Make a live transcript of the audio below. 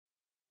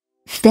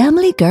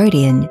Family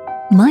Guardian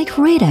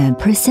Micradar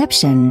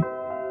Perception.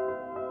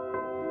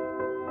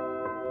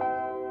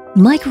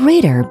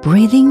 Micradar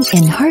breathing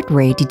and heart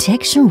rate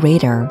detection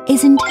radar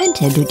is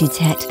intended to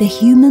detect the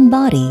human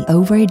body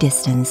over a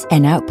distance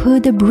and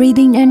output the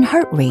breathing and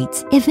heart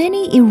rates. If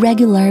any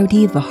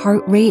irregularity of the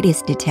heart rate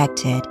is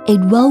detected, it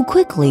will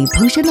quickly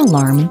push an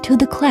alarm to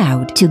the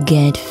cloud to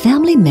get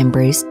family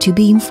members to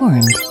be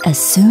informed as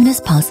soon as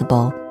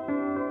possible.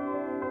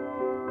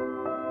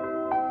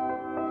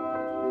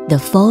 The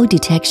fall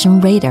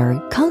detection radar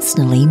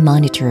constantly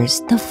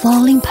monitors the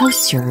falling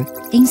posture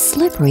in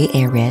slippery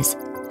areas,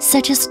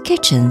 such as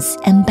kitchens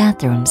and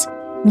bathrooms.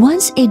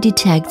 Once it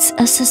detects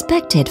a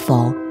suspected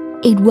fall,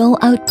 it will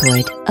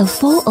output a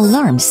fall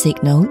alarm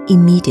signal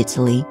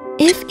immediately.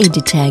 If it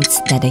detects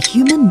that the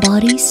human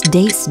body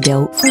stays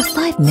still for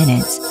 5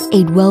 minutes,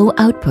 it will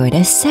output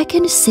a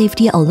second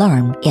safety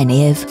alarm, and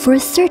if for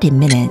 30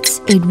 minutes,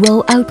 it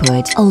will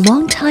output a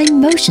long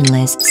time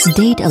motionless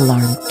state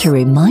alarm to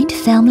remind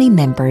family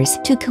members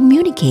to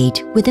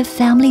communicate with a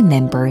family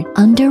member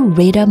under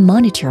radar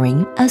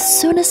monitoring as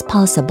soon as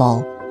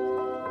possible.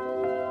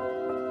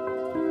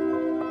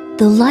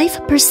 The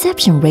live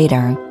perception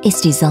radar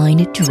is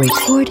designed to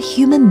record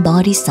human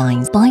body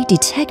signs by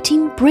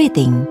detecting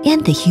breathing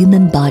and the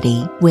human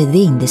body.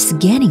 Within the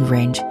scanning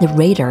range, the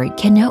radar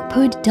can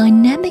output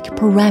dynamic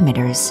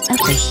parameters of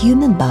the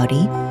human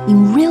body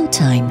in real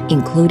time,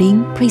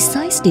 including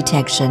precise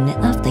detection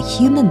of the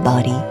human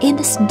body in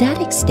the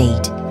static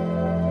state,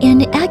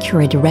 an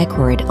accurate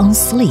record on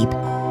sleep,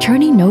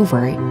 turning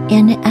over,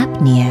 and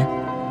apnea.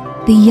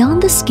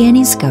 Beyond the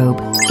scanning scope,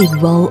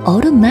 it will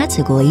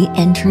automatically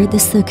enter the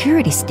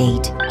security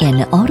state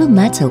and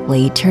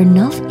automatically turn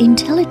off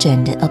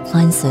intelligent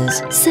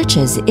appliances such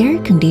as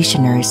air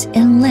conditioners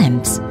and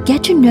lamps.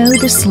 Get to know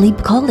the sleep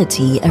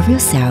quality of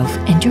yourself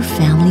and your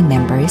family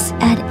members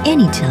at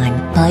any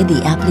time by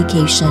the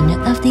application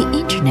of the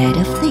Internet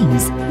of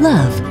Things.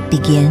 Love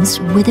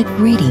begins with a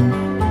greeting.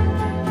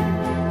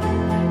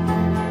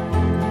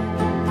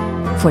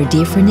 For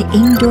different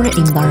indoor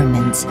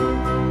environments,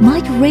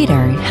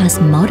 Micradar has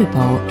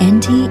multiple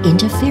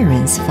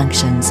anti-interference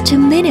functions to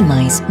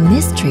minimize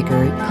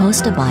mistrigger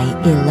caused by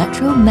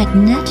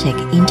electromagnetic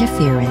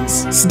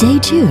interference. Stay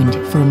tuned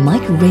for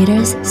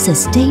Micradar's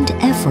sustained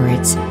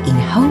efforts in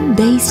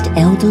home-based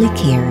elderly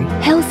care,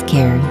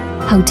 healthcare,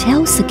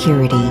 hotel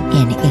security,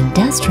 and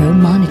industrial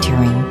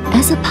monitoring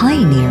as a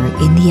pioneer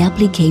in the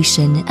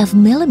application of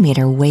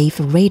millimeter wave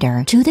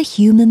radar to the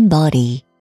human body.